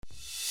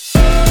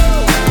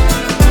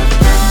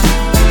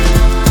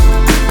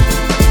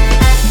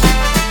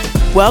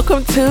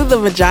Welcome to the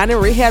Vagina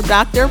Rehab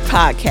Doctor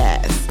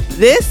podcast.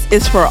 This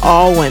is for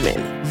all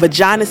women,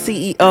 vagina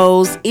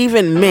CEOs,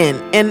 even men,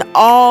 and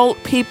all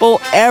people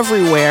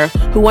everywhere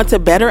who want to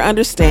better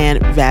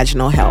understand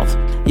vaginal health.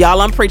 Y'all,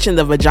 I'm preaching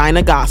the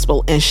vagina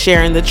gospel and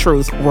sharing the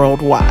truth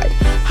worldwide.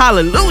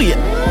 Hallelujah.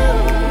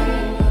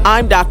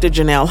 I'm Dr.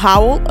 Janelle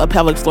Howell, a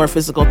pelvic floor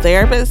physical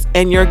therapist,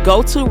 and your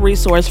go-to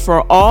resource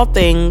for all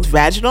things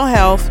vaginal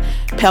health,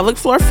 pelvic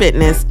floor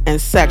fitness, and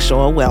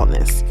sexual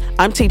wellness.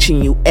 I'm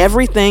teaching you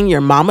everything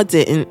your mama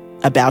didn't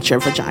about your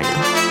vagina.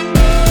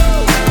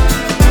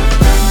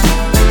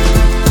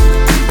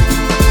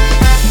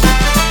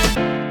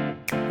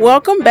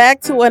 Welcome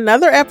back to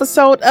another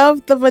episode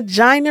of the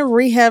Vagina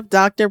Rehab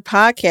Doctor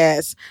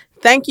podcast.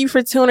 Thank you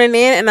for tuning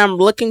in, and I'm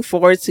looking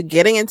forward to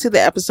getting into the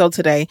episode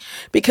today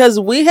because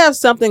we have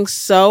something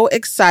so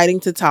exciting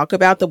to talk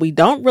about that we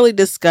don't really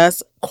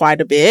discuss quite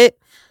a bit.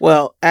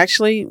 Well,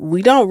 actually,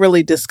 we don't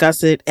really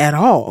discuss it at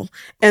all,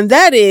 and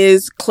that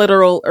is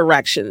clitoral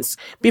erections.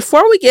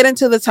 Before we get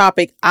into the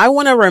topic, I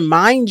want to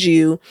remind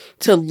you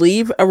to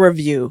leave a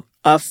review.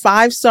 A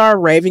 5-star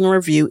raving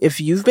review.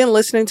 If you've been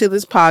listening to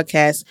this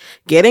podcast,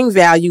 getting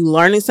value,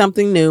 learning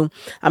something new,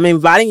 I'm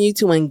inviting you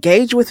to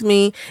engage with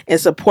me and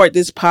support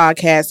this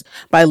podcast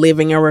by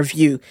leaving a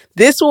review.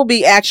 This will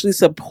be actually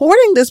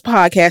supporting this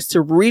podcast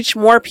to reach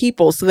more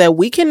people so that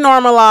we can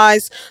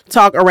normalize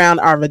talk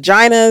around our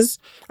vaginas,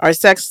 our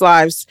sex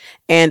lives,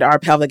 and our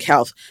pelvic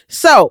health.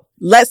 So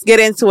let's get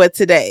into it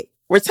today.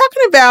 We're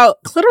talking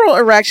about clitoral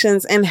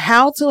erections and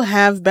how to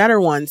have better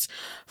ones.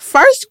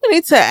 First, I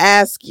need to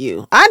ask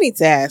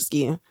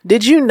you,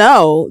 did you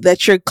know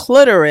that your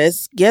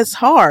clitoris gets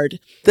hard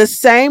the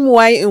same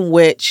way in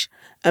which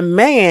a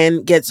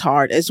man gets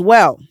hard as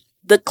well?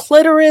 The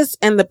clitoris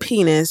and the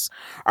penis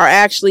are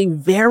actually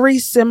very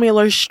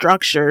similar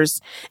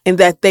structures in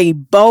that they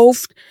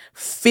both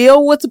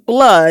fill with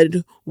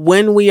blood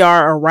when we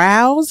are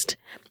aroused,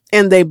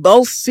 and they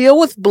both fill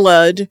with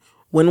blood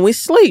when we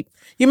sleep.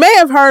 You may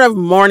have heard of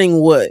morning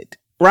wood,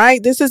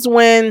 right? This is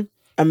when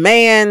a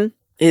man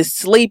is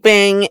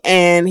sleeping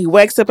and he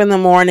wakes up in the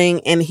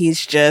morning and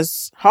he's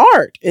just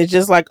hard. It's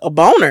just like a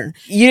boner.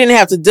 You didn't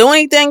have to do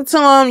anything to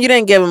him. You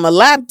didn't give him a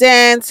lap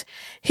dance.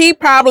 He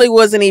probably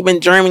wasn't even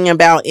dreaming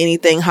about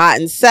anything hot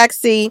and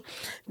sexy.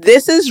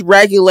 This is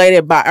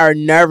regulated by our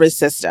nervous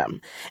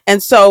system.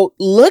 And so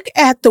look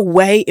at the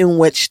way in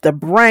which the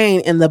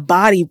brain and the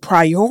body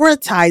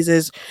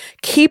prioritizes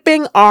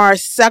keeping our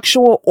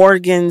sexual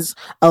organs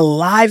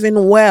alive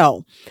and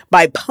well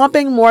by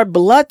pumping more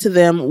blood to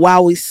them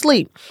while we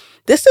sleep.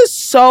 This is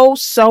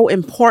so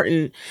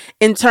important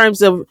in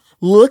terms of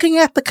looking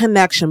at the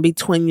connection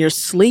between your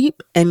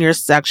sleep and your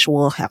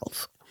sexual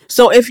health.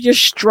 So if you're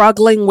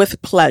struggling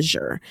with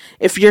pleasure,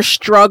 if you're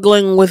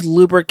struggling with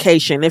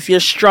lubrication, if you're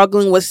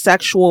struggling with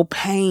sexual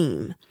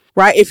pain,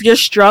 right? If you're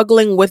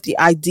struggling with the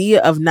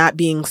idea of not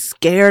being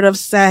scared of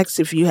sex,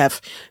 if you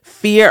have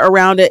fear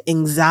around it,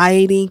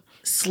 anxiety,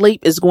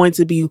 sleep is going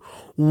to be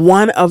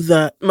one of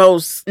the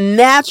most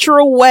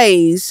natural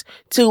ways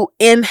to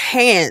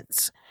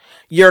enhance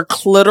your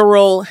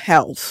clitoral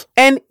health.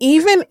 And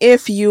even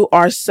if you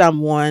are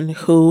someone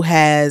who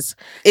has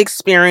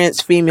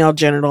experienced female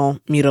genital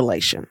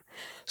mutilation,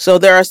 so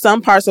there are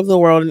some parts of the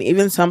world and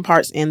even some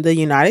parts in the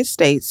United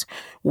States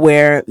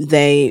where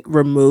they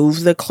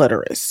remove the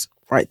clitoris,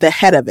 right? The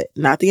head of it,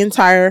 not the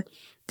entire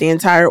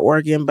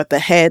organ, but the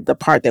head, the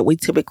part that we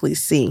typically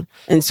see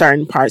in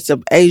certain parts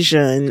of Asia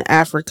and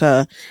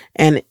Africa.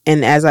 And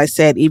as I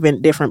said,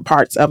 even different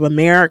parts of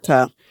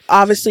America.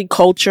 Obviously,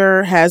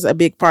 culture has a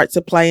big part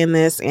to play in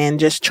this and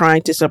just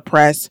trying to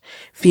suppress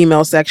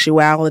female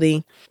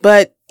sexuality.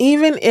 But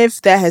even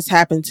if that has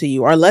happened to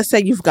you, or let's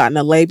say you've gotten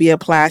a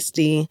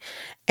labiaplasty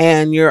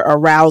and your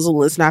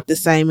arousal is not the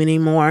same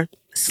anymore,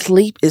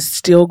 sleep is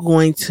still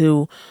going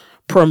to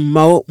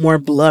promote more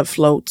blood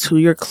flow to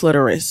your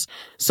clitoris.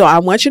 So I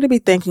want you to be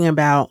thinking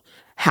about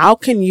how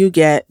can you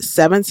get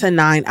 7 to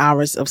 9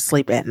 hours of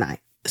sleep at night?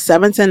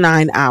 7 to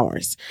 9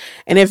 hours.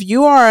 And if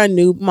you are a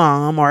new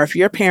mom or if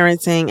you're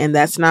parenting and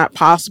that's not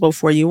possible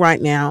for you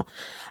right now,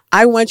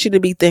 I want you to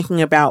be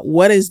thinking about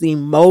what is the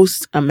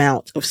most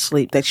amount of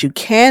sleep that you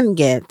can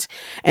get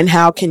and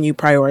how can you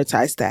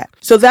prioritize that.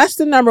 So that's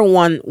the number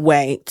one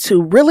way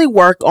to really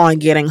work on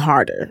getting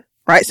harder,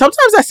 right?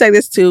 Sometimes I say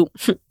this to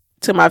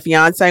my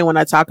fiance when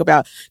I talk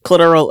about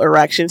clitoral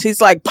erections. He's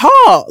like,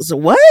 pause,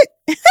 what?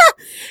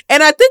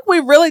 And I think we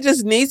really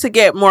just need to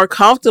get more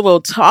comfortable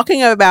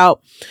talking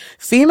about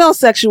female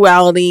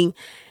sexuality,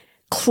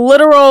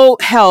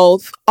 clitoral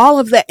health, all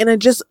of that in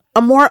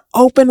a more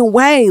open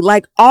way.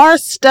 Like our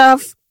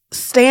stuff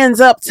stands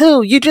up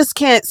too. You just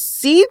can't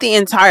see the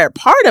entire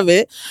part of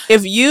it.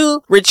 If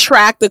you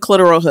retract the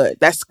clitoral hood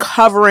that's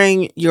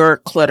covering your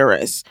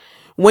clitoris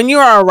when you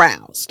are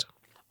aroused,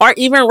 or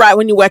even right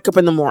when you wake up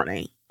in the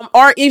morning,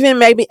 or even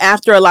maybe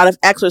after a lot of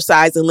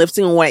exercise and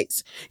lifting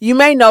weights, you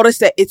may notice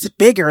that it's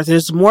bigger.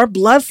 There's more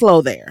blood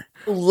flow there.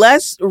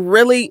 Let's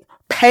really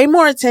pay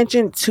more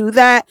attention to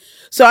that.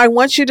 So I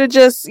want you to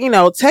just, take a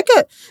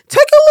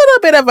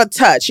little bit of a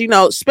touch,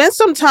 spend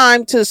some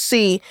time to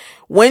see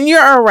when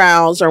you're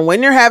aroused or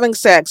when you're having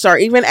sex or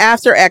even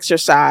after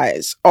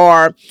exercise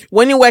or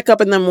when you wake up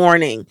in the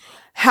morning.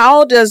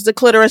 How does the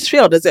clitoris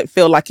feel? Does it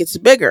feel like it's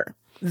bigger?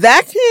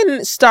 That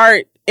can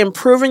start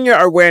improving your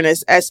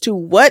awareness as to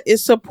what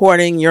is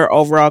supporting your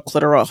overall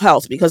clitoral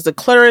health, because the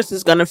clitoris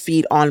is going to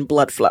feed on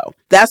blood flow.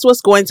 That's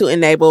what's going to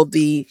enable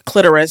the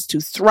clitoris to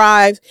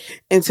thrive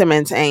and to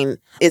maintain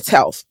its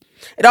health.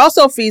 It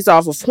also feeds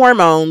off of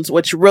hormones,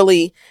 which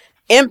really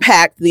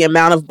impact the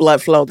amount of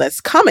blood flow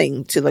that's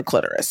coming to the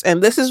clitoris.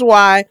 And this is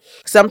why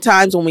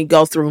sometimes when we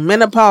go through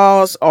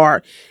menopause,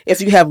 or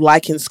if you have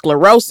lichen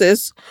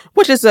sclerosis,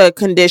 which is a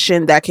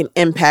condition that can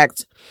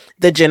impact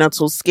the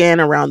genital skin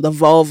around the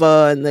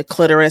vulva and the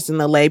clitoris and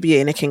the labia,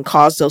 and it can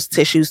cause those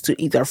tissues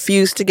to either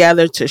fuse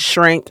together, to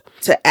shrink,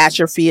 to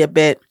atrophy a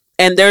bit.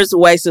 And there's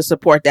ways to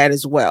support that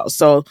as well.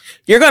 So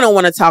you're going to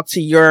want to talk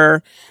to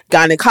your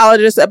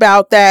gynecologist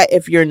about that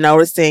if you're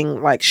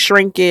noticing like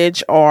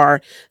shrinkage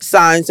or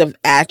signs of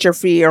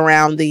atrophy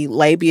around the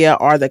labia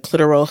or the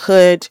clitoral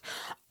hood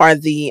or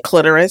the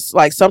clitoris.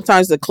 Like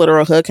sometimes the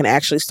clitoral hood can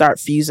actually start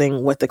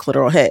fusing with the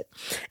clitoral head.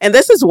 And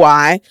this is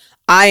why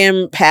I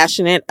am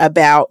passionate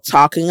about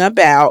talking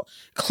about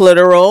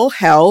clitoral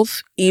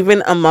health,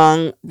 even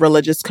among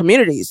religious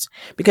communities,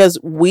 because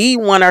we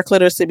want our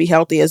clitoris to be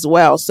healthy as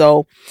well.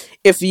 So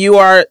if you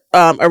are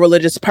a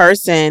religious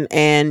person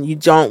and you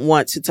don't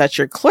want to touch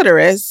your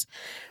clitoris,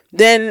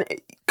 then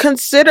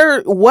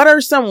consider what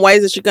are some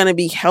ways that you're going to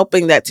be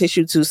helping that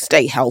tissue to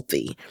stay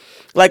healthy.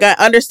 Like, I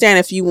understand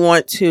if you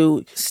want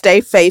to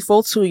stay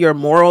faithful to your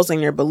morals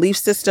and your belief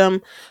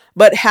system,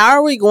 but how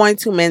are we going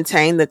to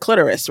maintain the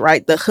clitoris,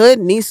 right? The hood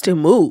needs to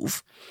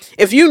move.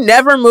 If you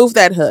never move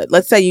that hood,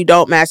 let's say you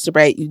don't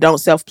masturbate, you don't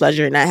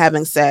self-pleasure, not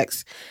having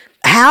sex,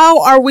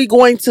 how are we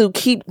going to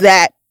keep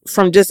that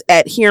from just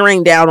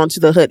adhering down onto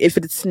the hood if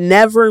it's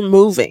never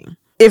moving?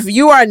 If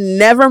you are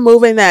never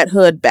moving that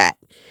hood back,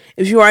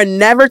 if you are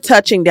never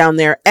touching down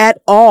there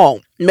at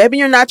all, maybe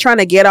you're not trying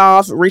to get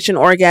off, reach an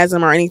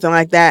orgasm or anything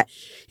like that.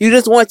 You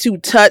just want to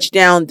touch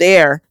down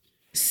there.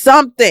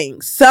 Something.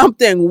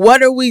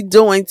 What are we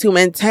doing to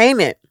maintain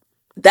it?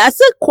 That's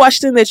a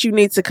question that you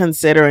need to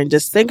consider and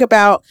just think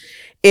about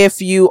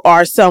if you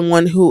are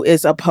someone who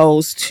is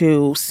opposed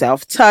to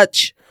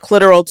self-touch,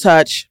 clitoral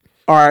touch,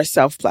 or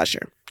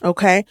self-pleasure.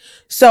 Okay?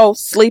 So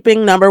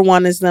sleeping, number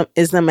one, is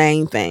the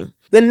main thing.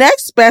 The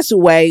next best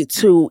way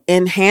to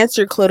enhance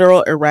your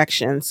clitoral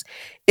erections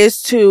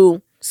is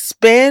to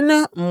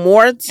spend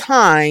more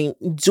time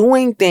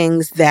doing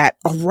things that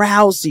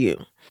arouse you.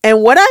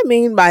 And what I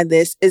mean by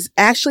this is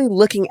actually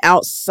looking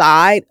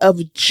outside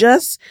of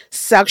just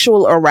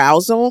sexual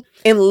arousal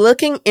and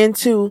looking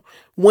into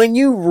when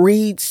you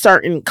read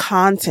certain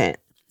content.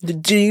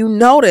 Do you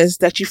notice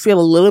that you feel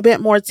a little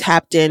bit more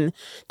tapped in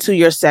to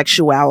your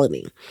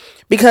sexuality?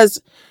 Because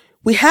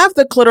we have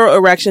the clitoral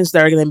erections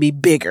that are going to be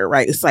bigger,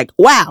 right? It's like,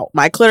 wow,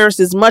 my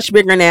clitoris is much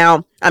bigger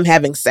now. I'm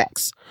having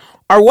sex.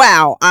 Or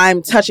wow,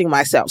 I'm touching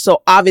myself.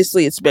 So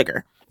obviously it's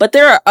bigger. But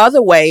there are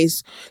other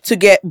ways to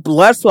get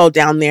blood flow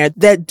down there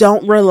that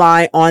don't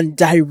rely on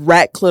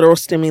direct clitoral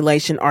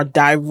stimulation or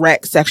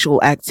direct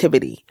sexual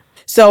activity.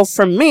 So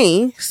for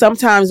me,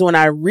 sometimes when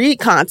I read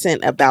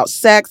content about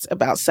sex,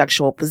 about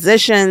sexual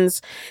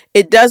positions,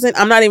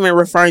 I'm not even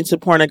referring to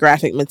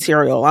pornographic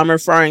material. I'm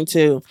referring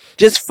to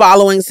just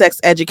following sex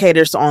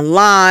educators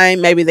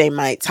online. Maybe they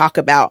might talk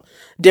about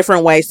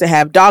different ways to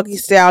have doggy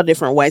style,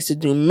 different ways to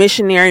do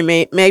missionary.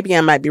 Maybe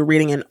I might be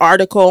reading an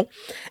article.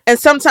 And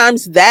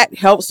sometimes that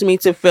helps me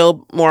to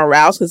feel more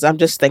aroused because I'm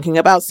just thinking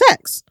about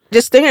sex.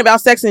 Just thinking about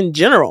sex in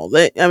general.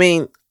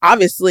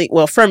 Obviously,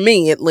 well, for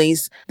me at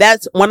least,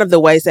 that's one of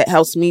the ways that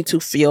helps me to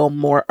feel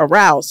more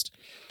aroused.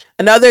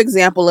 Another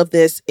example of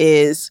this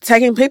is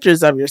taking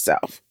pictures of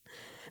yourself.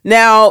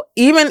 Now,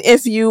 even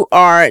if you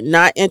are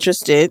not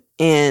interested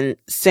in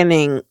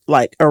sending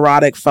like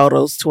erotic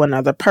photos to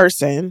another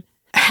person,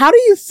 how do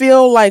you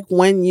feel like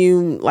when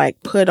you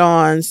put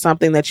on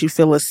something that you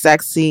feel is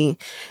sexy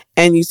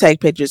and you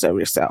take pictures of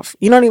yourself?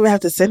 You don't even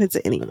have to send it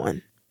to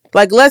anyone.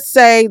 Like, let's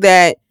say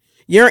that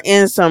you're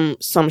in some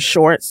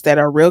shorts that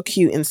are real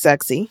cute and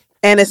sexy,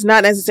 and it's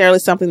not necessarily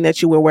something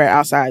that you will wear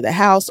outside the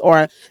house.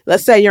 Or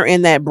let's say you're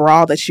in that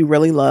bra that you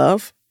really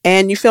love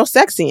and you feel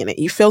sexy in it.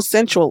 You feel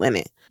sensual in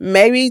it.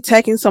 Maybe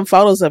taking some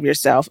photos of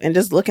yourself and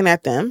just looking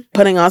at them,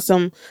 putting on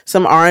some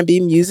R&B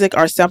music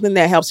or something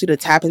that helps you to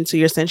tap into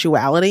your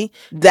sensuality.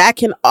 That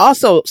can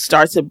also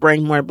start to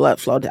bring more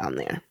blood flow down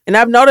there. And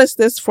I've noticed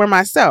this for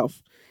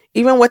myself,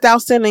 even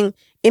without sending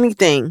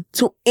anything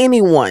to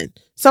anyone.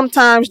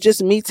 Sometimes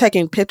just me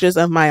taking pictures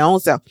of my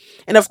own self.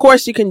 And of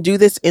course, you can do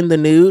this in the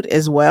nude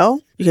as well.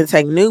 You can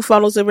take nude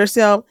photos of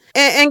yourself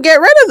and get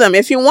rid of them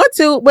if you want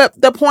to. But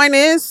the point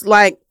is,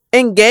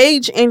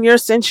 engage in your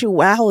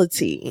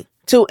sensuality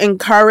to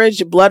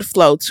encourage blood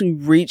flow to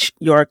reach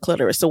your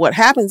clitoris. So what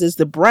happens is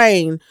the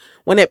brain,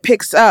 when it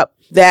picks up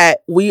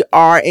that we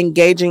are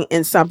engaging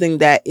in something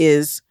that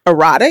is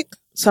erotic,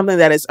 something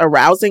that is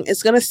arousing,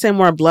 it's going to send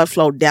more blood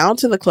flow down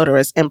to the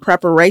clitoris in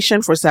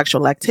preparation for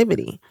sexual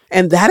activity.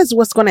 And that is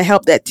what's going to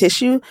help that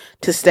tissue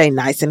to stay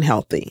nice and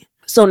healthy.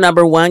 So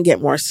number one,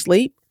 get more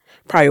sleep.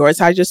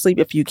 Prioritize your sleep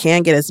if you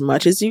can. Get as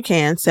much as you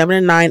can,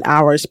 7 to 9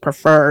 hours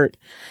preferred.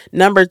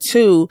 Number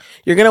two,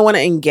 you're going to want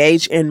to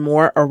engage in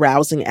more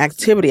arousing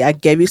activity. I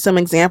gave you some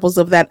examples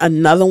of that.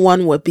 Another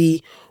one would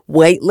be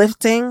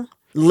weightlifting.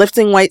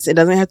 Lifting weights, it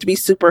doesn't have to be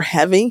super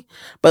heavy,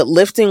 but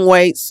lifting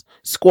weights,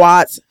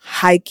 squats,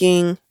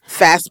 hiking,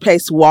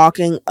 fast-paced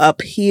walking,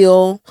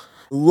 uphill,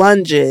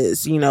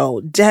 lunges,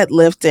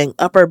 deadlifting,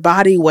 upper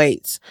body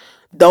weights.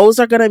 Those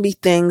are going to be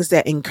things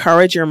that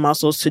encourage your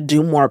muscles to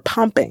do more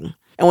pumping.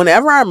 And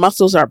whenever our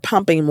muscles are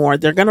pumping more,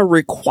 they're going to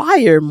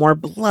require more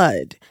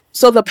blood.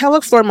 So the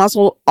pelvic floor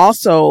muscle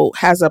also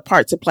has a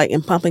part to play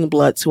in pumping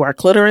blood to our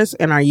clitoris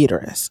and our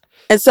uterus.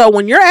 And so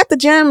when you're at the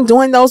gym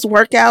doing those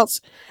workouts,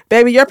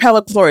 baby, your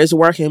pelvic floor is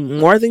working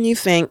more than you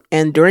think.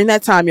 And during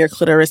that time, your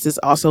clitoris is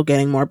also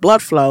getting more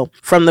blood flow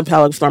from the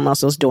pelvic floor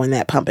muscles doing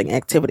that pumping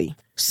activity.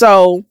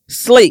 So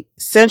sleep,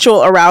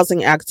 sensual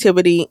arousing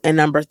activity. And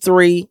number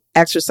three,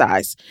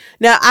 exercise.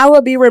 Now, I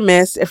would be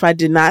remiss if I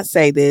did not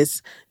say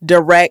this,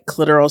 direct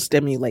clitoral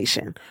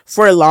stimulation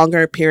for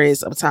longer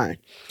periods of time.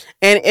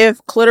 And if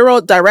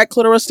direct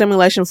clitoral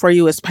stimulation for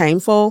you is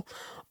painful,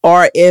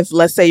 or if,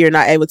 let's say, you're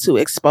not able to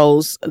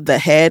expose the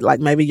head, like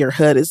maybe your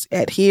hood is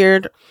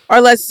adhered,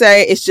 or let's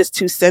say it's just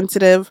too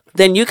sensitive,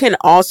 then you can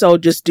also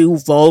just do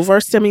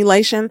vulvar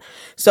stimulation.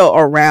 So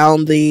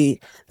around the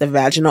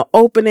vaginal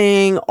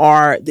opening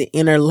or the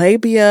inner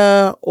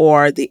labia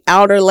or the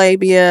outer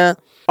labia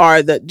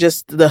or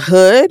the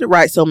hood,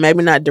 right? So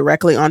maybe not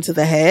directly onto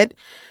the head.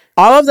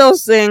 All of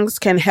those things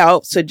can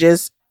help to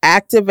just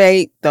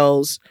activate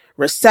those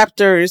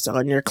receptors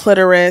on your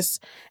clitoris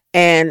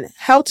and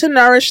help to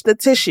nourish the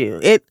tissue.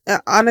 It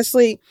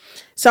honestly,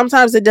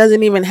 sometimes it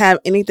doesn't even have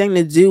anything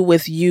to do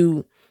with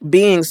you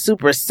being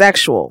super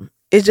sexual.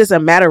 It's just a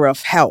matter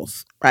of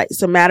health, right?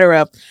 It's a matter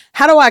of,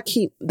 how do I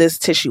keep this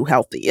tissue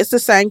healthy? It's the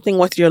same thing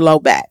with your low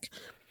back.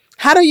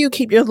 How do you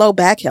keep your low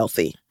back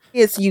healthy?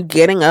 It's you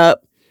getting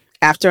up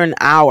after an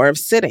hour of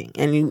sitting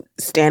and you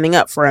standing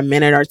up for a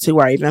minute or two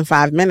or even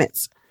 5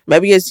 minutes.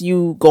 Maybe it's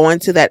you going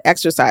to that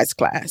exercise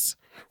class,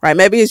 right?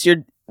 Maybe it's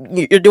you're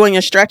doing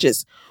your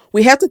stretches.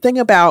 We have to think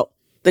about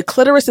the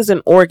clitoris is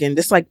an organ,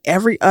 just like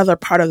every other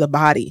part of the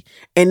body,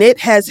 and it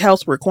has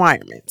health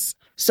requirements.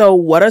 So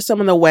what are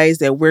some of the ways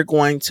that we're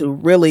going to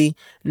really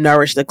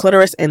nourish the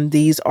clitoris? And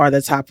these are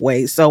the top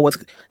ways. So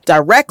with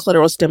direct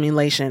clitoral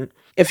stimulation,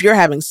 if you're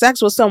having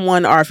sex with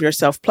someone or if you're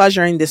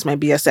self-pleasuring, this may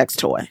be a sex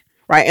toy,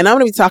 right? And I'm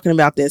going to be talking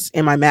about this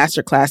in my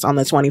masterclass on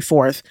the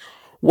 24th,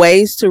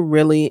 ways to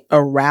really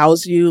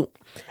arouse you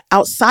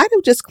outside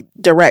of just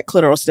direct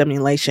clitoral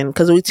stimulation,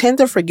 because we tend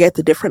to forget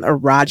the different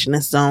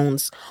erogenous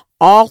zones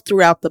all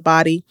throughout the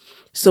body.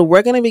 So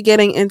we're going to be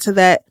getting into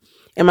that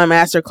in my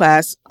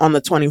masterclass on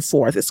the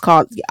 24th. It's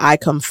called the I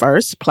Come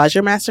First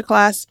Pleasure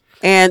Masterclass.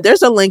 And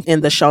there's a link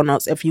in the show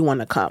notes if you want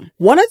to come.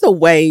 One of the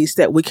ways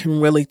that we can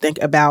really think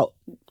about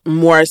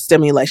more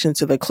stimulation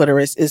to the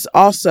clitoris is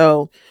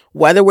also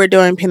whether we're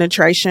doing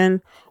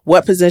penetration,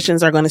 what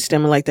positions are going to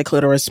stimulate the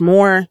clitoris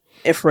more.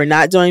 If we're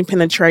not doing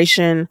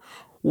penetration,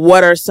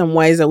 what are some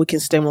ways that we can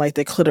stimulate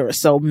the clitoris?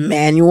 So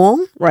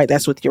manual, right?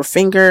 That's with your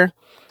finger.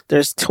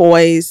 There's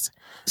toys.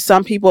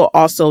 Some people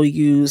also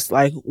use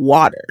like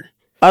water.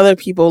 Other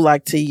people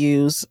like to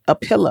use a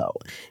pillow.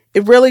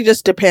 It really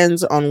just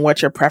depends on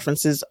what your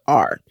preferences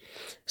are.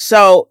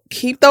 So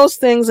keep those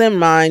things in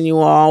mind, you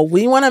all.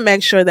 We want to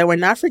make sure that we're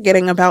not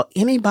forgetting about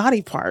any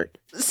body part.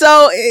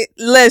 So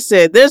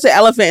listen, there's an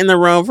elephant in the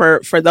room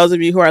for those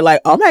of you who are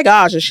like, oh my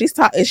gosh, is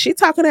she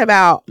talking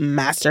about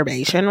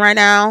masturbation right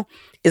now?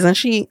 Isn't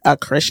she a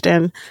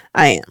Christian?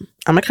 I am.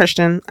 I'm a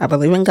Christian. I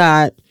believe in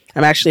God.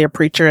 I'm actually a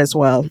preacher as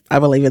well. I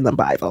believe in the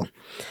Bible.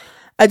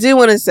 I do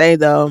want to say,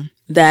 though,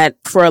 that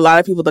for a lot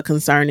of people, the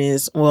concern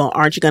is, well,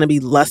 aren't you going to be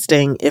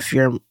lusting if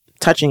you're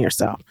touching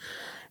yourself?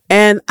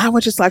 And I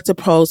would just like to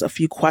pose a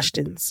few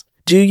questions.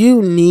 Do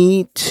you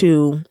need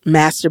to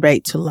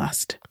masturbate to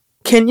lust?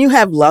 Can you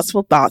have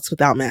lustful thoughts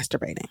without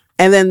masturbating?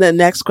 And then the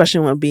next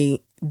question would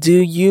be,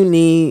 do you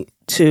need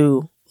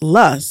to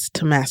lust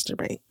to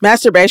masturbate?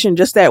 Masturbation,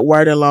 just that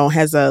word alone,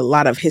 has a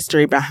lot of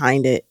history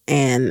behind it.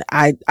 And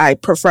I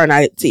prefer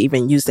not to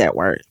even use that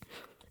word.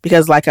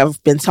 Because like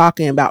I've been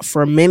talking about,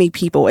 for many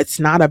people,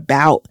 it's not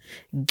about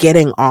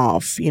getting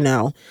off,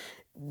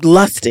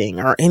 lusting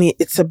or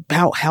it's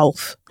about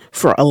health.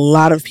 For a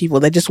lot of people,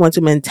 they just want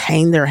to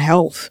maintain their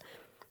health,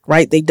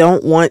 right? They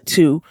don't want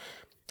to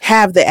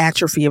have the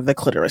atrophy of the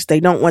clitoris. They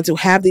don't want to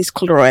have these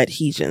clitoral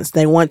adhesions.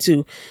 They want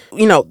to,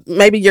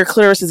 maybe your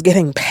clitoris is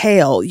getting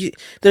pale.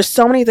 There's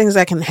so many things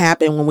that can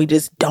happen when we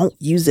just don't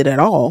use it at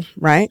all,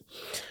 right?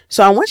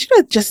 So I want you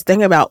to just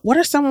think about what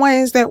are some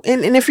ways that,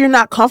 and if you're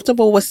not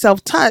comfortable with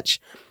self-touch,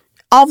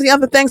 all the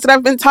other things that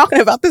I've been talking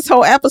about this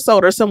whole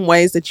episode are some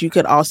ways that you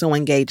could also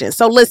engage in.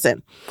 So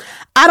listen,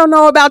 I don't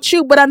know about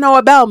you, but I know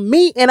about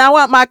me, and I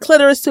want my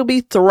clitoris to be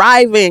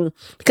thriving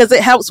because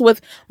it helps with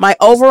my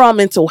overall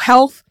mental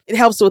health. It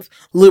helps with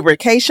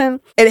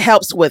lubrication. It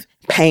helps with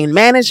pain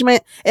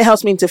management. It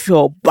helps me to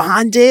feel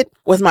bonded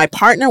with my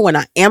partner when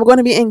I am going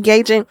to be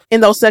engaging in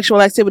those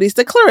sexual activities.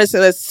 The clitoris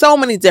has so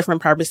many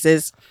different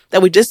purposes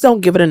that we just don't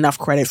give it enough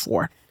credit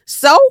for.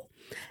 So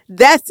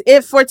that's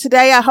it for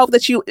today. I hope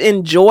that you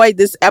enjoyed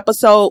this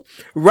episode.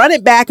 Run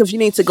it back if you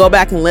need to go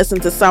back and listen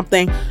to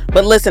something.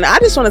 But listen, I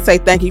just want to say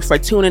thank you for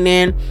tuning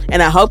in,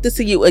 and I hope to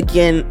see you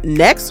again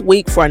next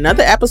week for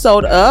another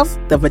episode of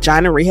the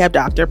Vagina Rehab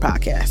Doctor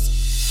Podcast.